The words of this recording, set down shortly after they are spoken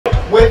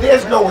Where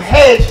there's no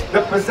hedge,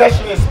 the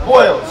possession is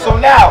spoiled. So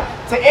now,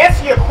 to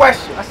answer your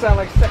question. That sounds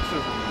like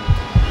sexism.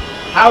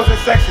 How's it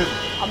sexism?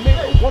 I mean,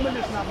 a woman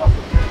is not my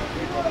sister.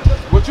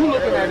 What you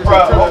looking at is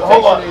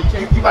hold on.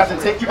 You about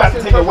to take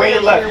it way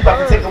left. You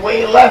about to take it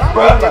way left,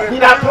 bro. We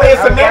not playing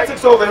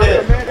semantics over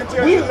here.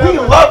 We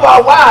love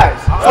our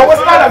wives. So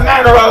it's not a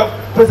matter of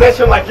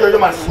possession like you're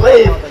my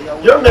slave.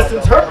 You're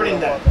misinterpreting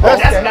that.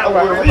 That's not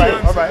what we're reading.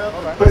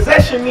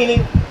 Possession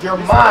meaning you're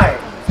mine.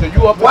 So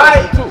you are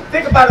possession too.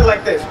 Think about it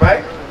like this,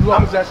 right? You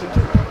are possession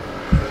too.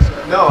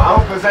 No,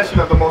 I'm possession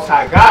of the Most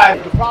High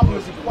God. The problem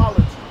is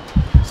equality.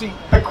 See,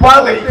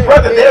 equality,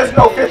 brother, there's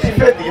no 50-50.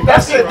 If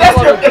that's your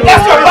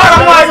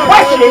bottom line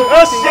question,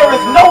 there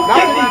is no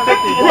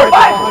 50-50 in the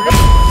Bible.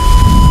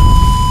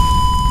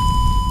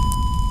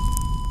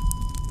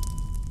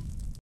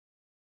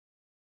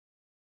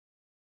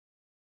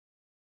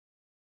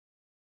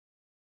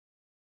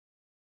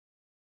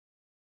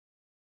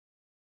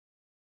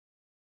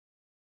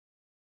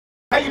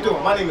 How you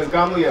doing? My name is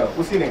Gamliel.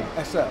 What's your name?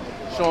 Asaph.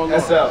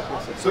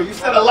 Asaph. So you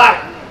said a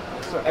lot.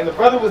 And the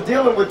brother was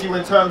dealing with you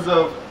in terms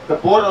of the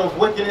border of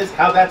wickedness,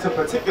 how that's a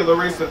particular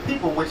race of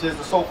people, which is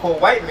the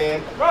so-called white man,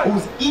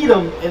 who's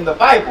Edom in the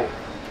Bible.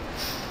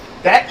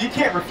 That, you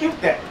can't refute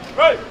that.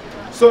 Right.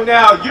 So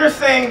now you're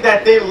saying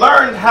that they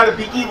learned how to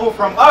be evil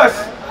from us.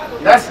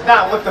 That's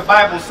not what the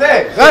Bible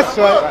says. That's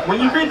right. When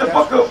you read the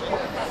book of,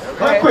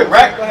 real quick,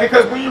 right?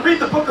 Because when you read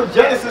the book of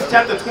Genesis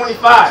chapter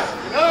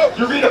 25,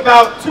 you read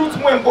about two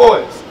twin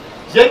boys,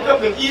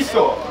 Jacob and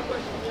Esau.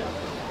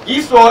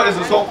 Esau is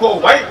a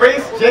so-called white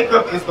race.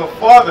 Jacob is the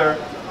father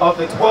of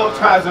the 12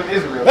 tribes of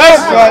Israel.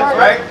 That's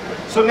right.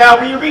 So now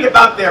when you read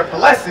about their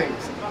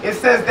blessings, it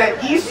says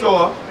that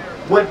Esau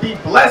would be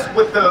blessed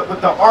with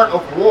the art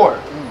of war.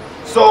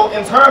 So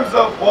in terms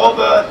of all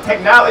the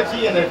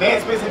technology and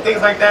advancements and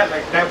things like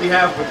that we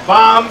have with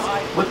bombs,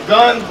 with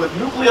guns, with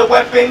nuclear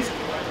weapons,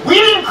 we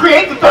didn't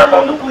create the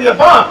thermonuclear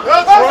bomb.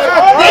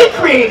 They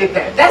created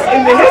that. That's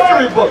in the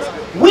history books.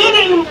 We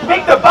didn't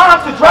make the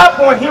bomb to drop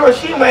on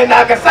Hiroshima and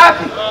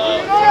Nagasaki.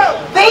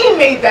 They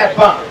made that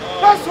bomb.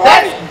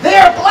 That's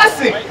their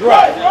blessing.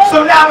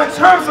 So now in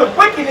terms of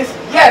wickedness,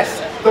 yes,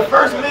 the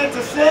first man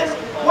to sin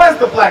was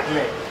the black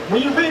man.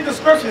 When you read the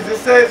scriptures, it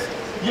says,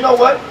 you know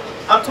what?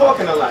 I'm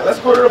talking a lot. Let's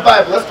go to the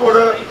Bible. Let's go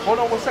to Hold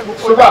on 1 second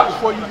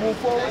before you move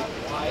forward.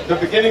 The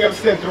beginning of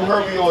sin, through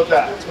her we all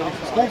die.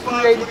 Who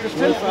created the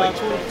sin? 25,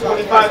 24.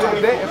 If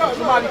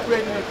somebody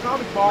created an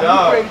atomic bomb,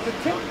 who created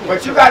the 10th?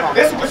 But you got,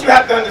 this is what you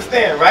have to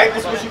understand, right?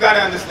 This is what you got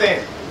to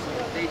understand.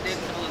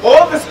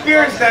 All the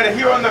spirits that are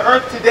here on the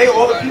earth today,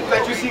 all the people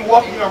that you see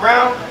walking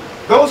around,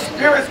 those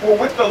spirits were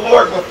with the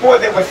Lord before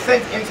they were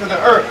sent into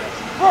the earth.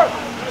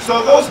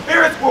 So those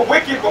spirits were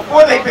wicked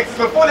before they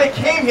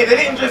came here. They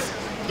didn't just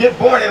get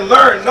born and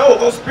learn. No,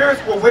 those spirits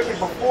were wicked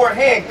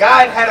beforehand.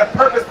 God had a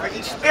purpose for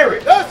each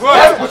spirit.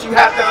 That's what you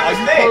have to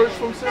understand.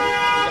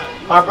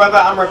 My brother,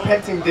 I'm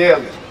repenting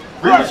daily.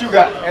 Read what you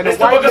got. And it's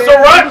the book of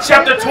Sirach,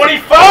 chapter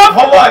 25.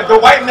 Hold on, the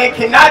white man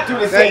cannot do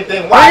the same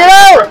thing. Why?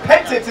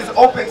 Repentance is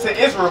open to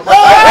Israel. It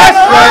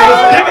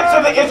was given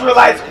to the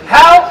Israelites.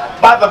 How?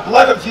 By the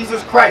blood of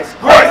Jesus Christ.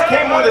 Christ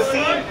came on the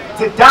scene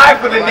to die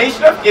for the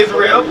nation of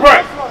Israel.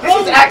 This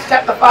is Acts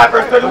chapter 5,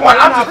 verse 31.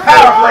 I'm just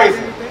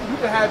paraphrasing.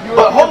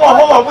 But hold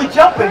on, we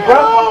jumping,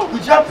 bro. We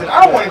jumping.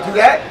 I don't want to do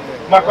that.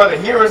 My brother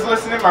here is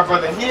listening, my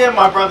brother here,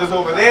 my brothers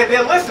over there,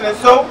 they're listening.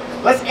 So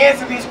let's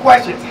answer these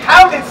questions.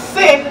 How did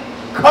sin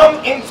come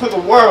into the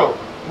world?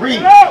 Read.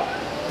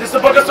 This is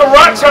the book of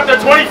Sirach, chapter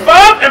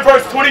 25 and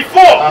verse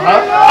 24.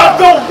 Of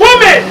the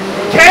woman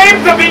came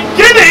the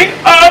beginning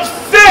of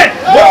sin.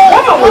 What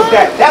woman was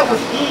that? That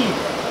was Eve.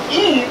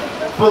 Eve,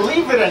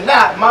 believe it or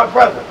not, my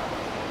brother,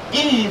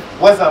 Eve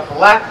was a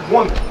black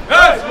woman.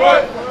 That's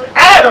right.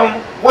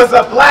 Adam was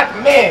a black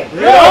man.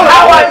 You know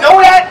how I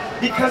know that?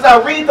 Because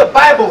I read the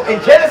Bible.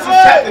 In Genesis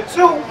chapter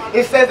 2,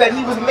 it says that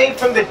he was made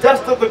from the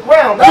dust of the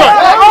ground.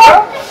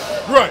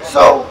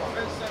 So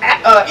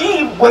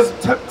Eve was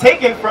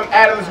taken from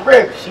Adam's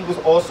rib. She was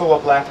also a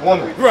black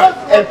woman.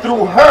 And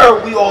through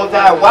her, we all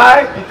die.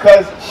 Why?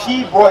 Because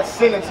she brought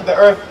sin into the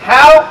earth.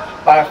 How?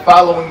 By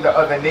following the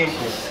other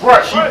nations.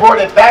 She brought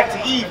it back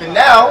to Eve. And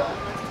now,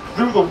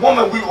 through the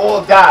woman, we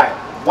all die.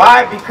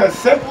 Why? Because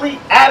simply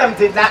Adam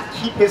did not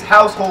keep his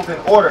household in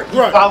order. He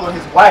followed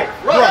his wife.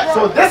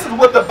 So this is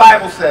what the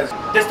Bible says.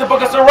 This is the book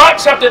of Sirach,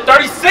 chapter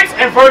 36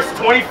 and verse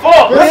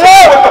 24. This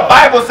is what the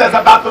Bible says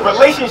about the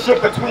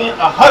relationship between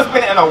a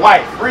husband and a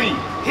wife. Read.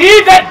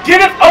 He that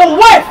getteth a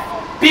wife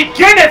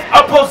beginneth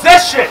a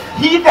possession.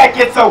 He that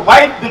gets a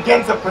wife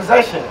begins a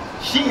possession.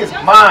 She is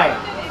mine.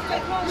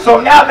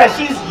 So now that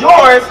she's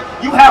yours,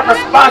 you have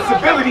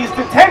responsibilities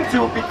to tend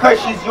to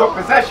because she's your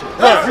possession.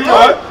 Read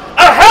on.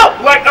 A help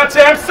like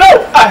unto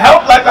himself. A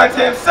help like unto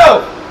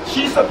himself.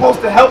 She's supposed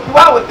to help you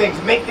out with things,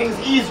 make things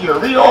easier.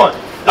 Read on.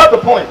 Up the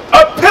point.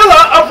 A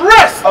pillar of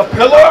rest. A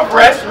pillar of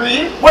rest.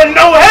 Read. With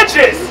no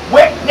hedges.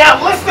 Now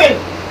listen.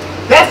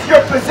 That's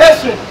your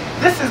possession.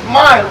 This is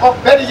mine. Oh,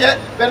 better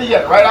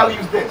yet, right? I'll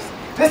use this.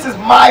 This is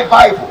my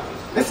Bible.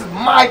 This is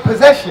my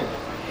possession.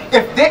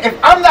 If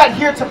I'm not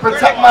here to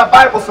protect my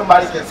Bible,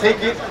 somebody can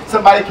take it,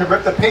 somebody can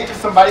rip the pages,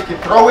 somebody can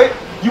throw it.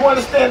 You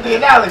understand the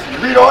analogy?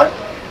 Read on.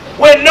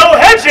 When no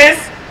hedges,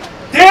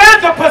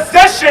 there the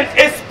possession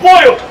is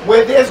spoiled.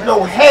 Where there's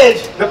no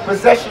hedge, the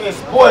possession is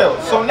spoiled.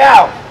 So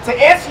now, to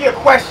answer your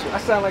question.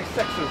 That sounds like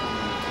sexism.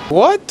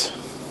 What?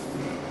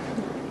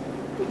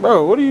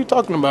 Bro, what are you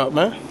talking about,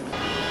 man?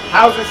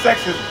 How's it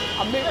sexism?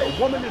 I mean, a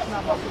woman is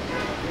not my sister.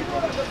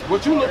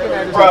 What you looking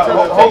at is bro,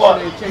 hold on.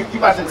 You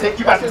about to take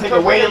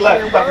it way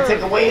left. You about to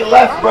take it way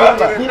left, bro.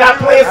 We not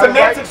playing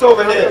semantics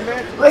over here.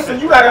 Listen,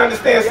 you gotta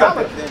understand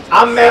something.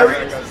 I'm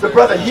married. The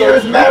brother here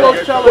is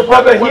married. The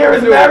brother here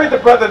is married. The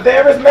brother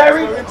there is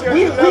married.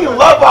 We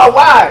love our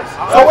wives.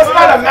 So it's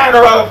not a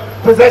matter of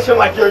possession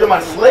like you're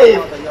my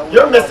slave.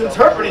 You're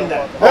misinterpreting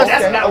that.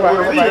 That's not what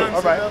we're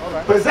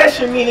reading.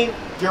 Possession meaning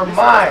you're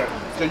mine.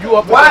 So you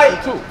are Why?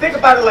 possession too. Think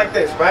about it like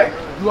this, right?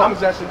 You are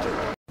possession too.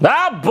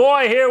 Ah,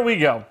 boy, here we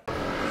go.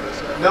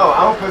 No,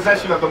 I'm in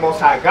possession of the Most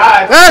High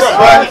God. That's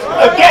right.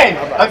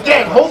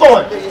 Again, hold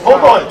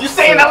on. You're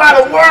saying a lot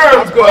of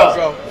words,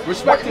 bro.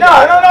 Respect. No.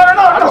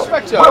 I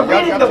respect you. We're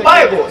reading the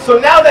Bible. So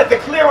now that the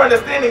clear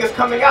understanding is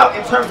coming out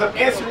in terms of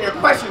answering your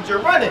questions,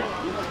 you're running.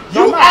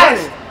 You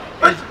asked,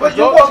 but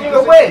you're walking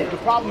away. The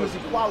problem is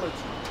equality.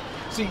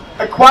 See,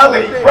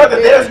 equality, brother,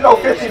 there's no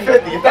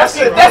 50-50. If that's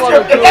your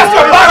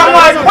bottom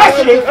line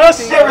question,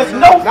 there is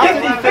no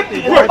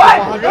 50-50 in the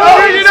Bible.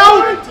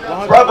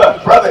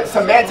 Brother,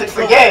 semantics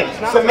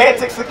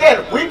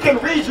again. We can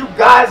read you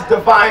God's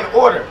divine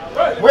order.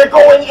 We're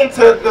going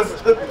into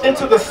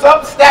the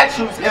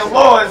sub-statutes and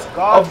laws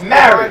of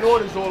marriage.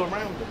 all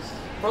around us.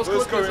 Bro,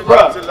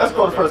 let's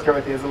go to 1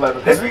 Corinthians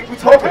 11. This we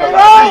talking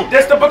about.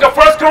 This is the book of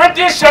 1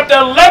 Corinthians chapter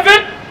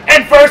 11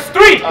 and verse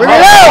 3. Bring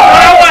it out.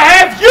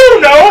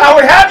 I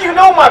would have you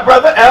know, my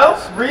brother,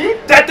 else, read.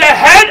 That the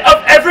head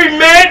of every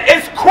man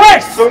is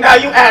Christ. So now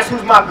you ask,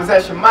 who's my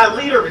possession? My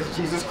leader is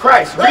Jesus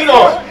Christ. Read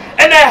on.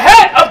 And the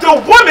head of the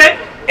woman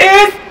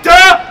is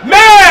the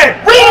man.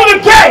 Read it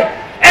again.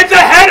 And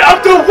the head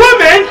of the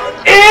woman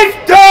is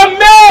the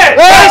man.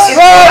 That's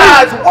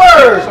God's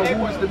word. So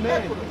who is the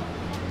man?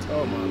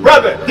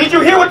 Brother, did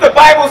you hear what the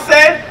Bible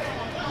said?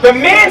 The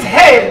man's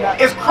head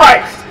is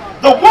Christ.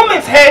 The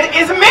woman's head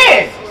is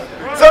man.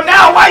 So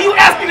now why are you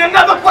asking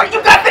another question?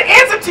 You got the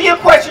answer to your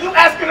question. You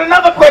asking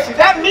another question.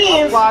 That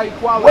means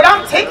what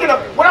I'm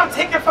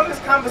taking from this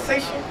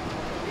conversation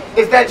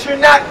is that you're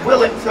not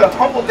willing to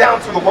humble down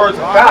to the words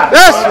of God.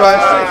 That's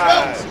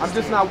right. I'm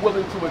just not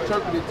willing to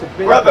interpret it to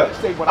be. Brother,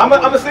 I'm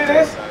gonna say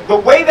this. The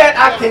way that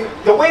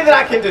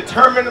I can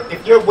determine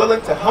if you're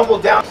willing to humble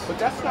down. But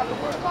that's not the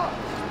word of God.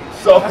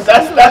 So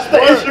that's the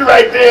issue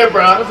right there,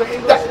 bro. Those are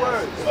English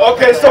words.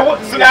 Okay, so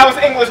now it's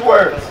English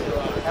words.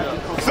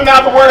 So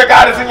now the word of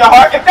God is in your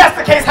heart. If that's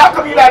the case, how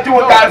come you're not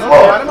doing God's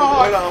will?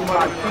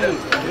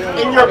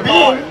 In your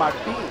being.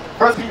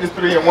 1 Peter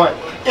 3:1.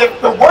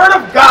 If the word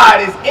of God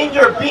is in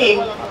your being,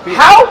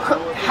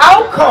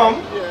 how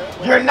come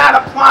you're not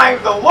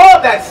applying the law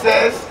that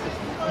says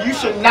you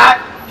should not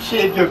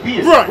shave your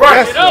beard?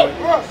 Right.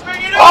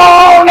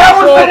 Oh, that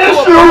was the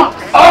issue.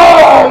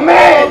 Oh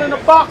man. All in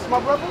the box, my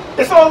brother.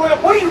 It's all in the.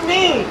 What do you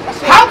mean?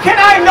 How can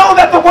I know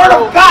that the word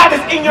of God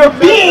is in your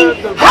being?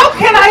 How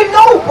can I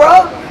know,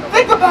 bro?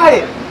 Think about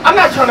it. I'm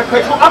not trying to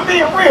cut you. I'm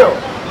being real.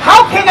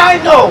 How can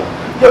I know?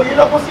 Yo, you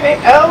know what's your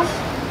name?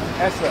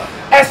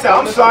 SL,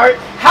 I'm sorry.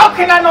 How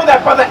can I know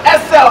that brother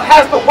SL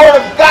has the word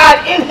of God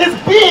in his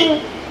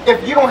being if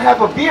you don't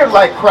have a beard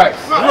like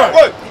Christ?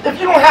 Right. If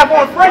you don't have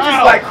on fringes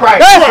like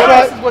Christ?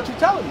 This is what you're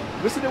telling me.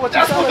 Listen to what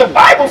you're telling me. That's what the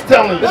Bible's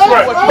telling you.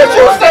 Right. But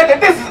you said that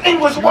this is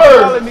English You're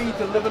words. telling me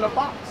to live in a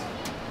box.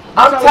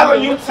 I'm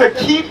telling you to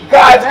keep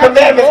God's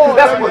commandments because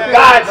that's what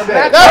God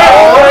said.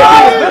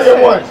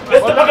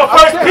 This is the book of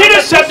 1 Peter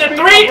chapter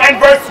 3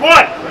 and verse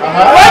 1.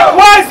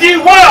 Likewise,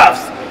 ye wives,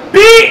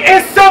 be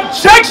in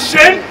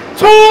subjection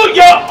to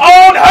your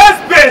own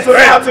husbands. So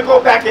now to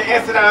go back and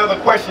answer that other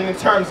question in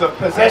terms of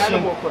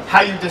possession, how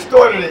you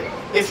distorted it,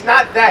 it's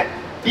not that.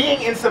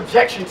 Being in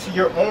subjection to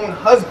your own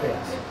husbands.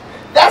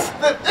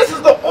 This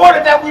is the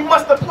order that we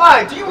must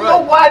apply. Do you know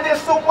why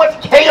there's so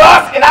much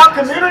chaos in our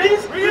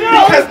communities?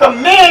 Because the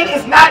man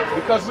is not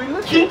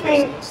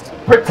keeping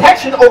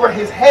protection over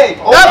his hedge.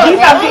 He's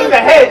not being the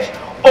hedge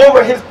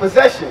over his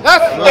possession.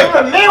 If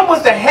the man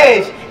was the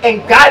hedge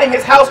and guiding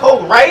his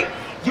household right,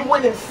 you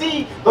wouldn't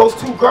see those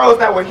two girls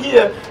that were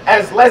here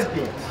as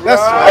lesbians.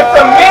 If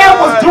the man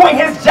was doing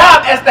his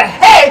job as the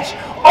hedge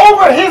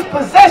over his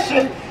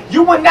possession,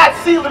 you would not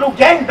see little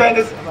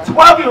gangbangers,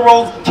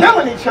 12-year-olds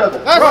killing each other.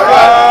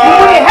 You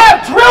wouldn't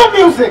have drill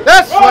music.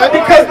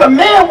 Because the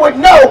man would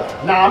know,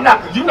 nah,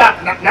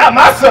 not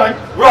my son,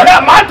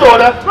 not my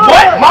daughter.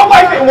 What? My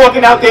wife ain't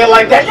walking out there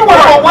like that. You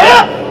want to go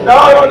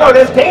where? No,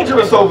 that's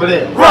dangerous over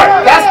there.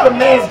 That's the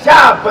man's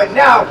job. But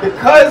now,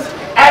 because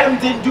Adam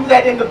didn't do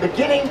that in the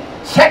beginning,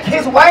 check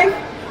his wife,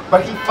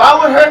 but he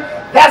followed her,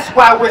 that's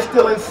why we're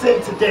still in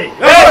sin today.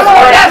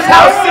 That's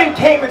how sin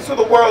came into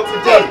the world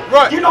today.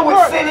 You know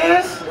what sin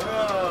is?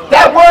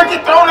 That word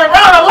gets thrown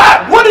around a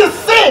lot. What is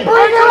sin?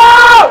 Bring it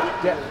out!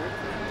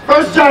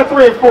 1 John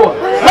 3 and 4.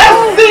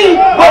 Let's see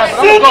what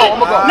sin is.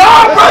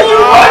 Nah, bro, you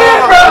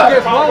running, bro. It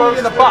gets lonely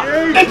in the box.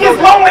 It gets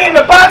lonely in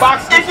the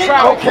box.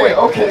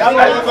 Okay. I'm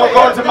not even gonna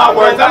go into my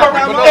words.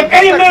 If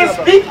any man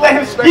speak, let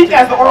him speak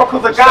as the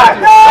oracles of God.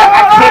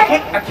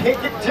 I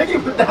can't get jiggy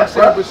with that,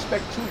 bro.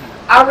 Respect to you.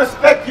 I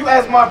respect you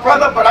as my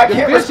brother, but I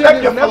can't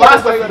respect your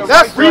philosophy.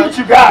 Read what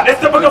you got.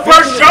 It's the book of 1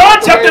 John,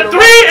 chapter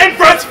 3 and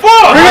verse 4.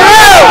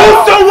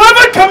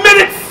 Whosoever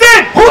committed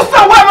sin.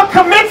 Whosoever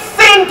commits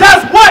sin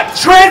does what?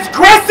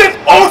 Transgresseth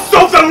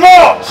also the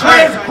law.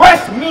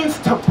 Transgress means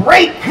to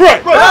break.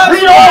 Right.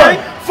 Read on.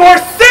 For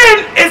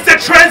sin is the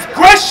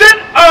transgression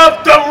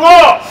of the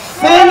law.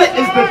 Sin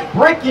is the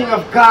breaking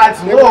of God's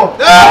law.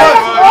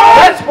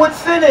 That's what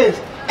sin is.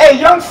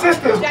 Hey, young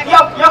sisters,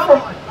 y'all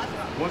from...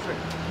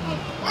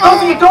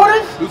 Those are your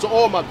daughters? Those are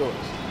all my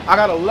daughters. I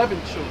got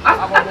 11 children.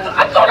 I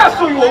thought I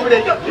saw you over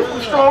there. You're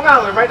from Strong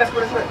Island, right? That's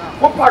what it said.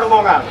 What part of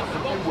Long Island? I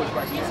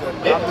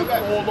live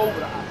all over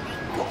the island.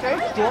 Okay,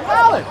 Strong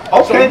Island.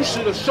 Okay. So you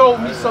should have showed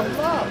me some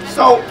love.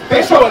 So,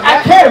 Bishop,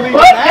 I can't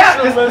look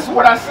at this. This is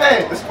what I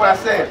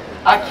said.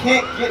 I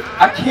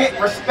can't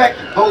respect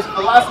those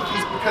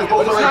philosophies because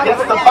those are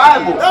against the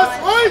Bible. That's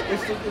right.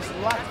 It's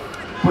life.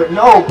 But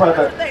no,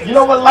 brother. You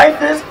know what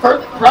life is?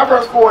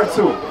 Proverbs 4 and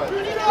 2.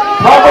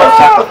 Proverbs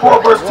chapter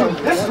 4 verse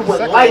 2. This is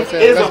what life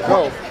is.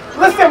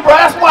 Listen, bro,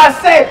 that's why I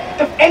said,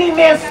 if any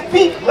man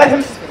speak, let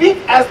him speak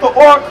as the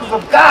oracles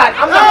of God.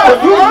 I'm not going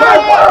to use my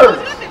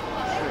words.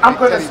 I'm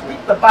going to speak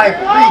the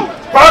Bible. Read.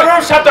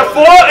 Proverbs chapter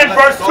 4 and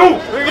verse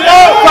 2.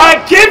 I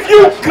give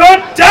you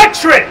good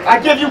doctrine. I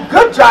give you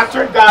good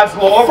doctrine, God's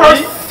law.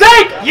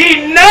 Forsake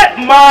ye not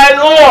my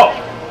law.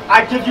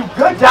 I give you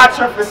good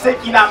doctrine,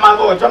 forsake ye not my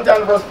law. Jump down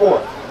to verse 4.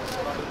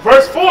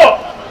 Verse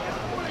 4.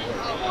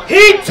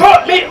 He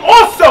taught me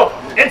also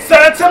and said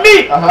unto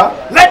me,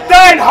 let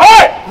thine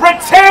heart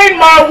retain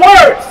my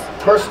words.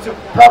 Verse 2,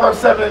 Proverbs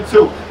 7 and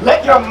 2.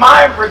 Let your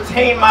mind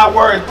retain my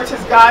words, which is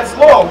God's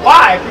law.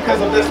 Why?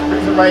 Because of this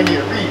reason right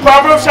here. Read.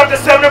 Proverbs chapter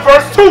 7 and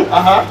verse 2.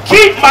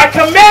 Keep my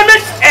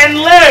commandments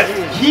and live.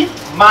 Keep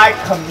my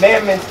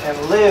commandments and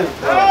live.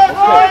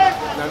 Okay.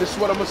 Now this is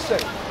what I'm going to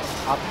say.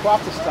 I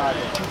prophesy that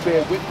you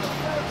bear witness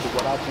to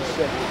what I just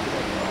said.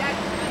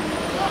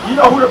 You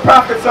know who the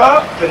prophets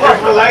are? The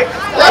Israelites.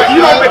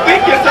 You don't even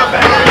think yourself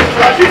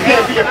as you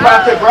can't be a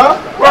prophet, bro.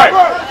 Right.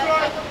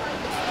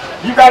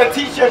 You got to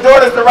teach your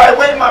daughters the right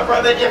way, my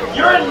brother. If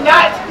you're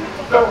not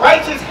the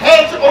righteous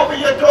hedge over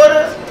your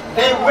daughters,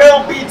 they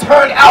will be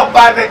turned out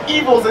by the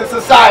evils in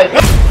society.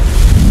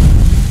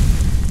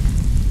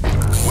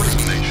 What is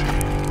a nation?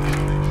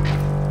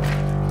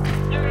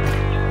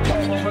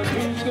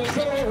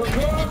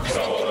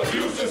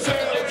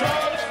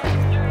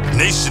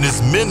 Nation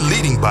is men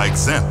leading by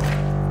example.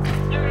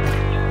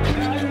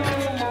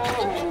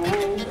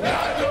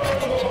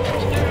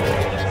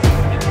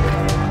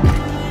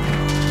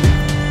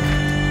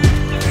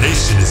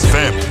 Nation is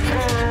family.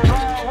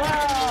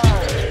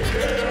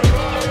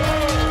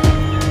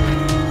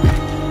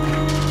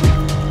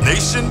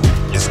 Nation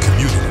is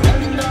community.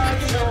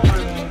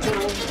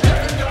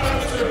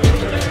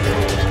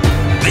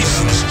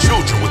 Nation is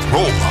children with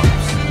role models.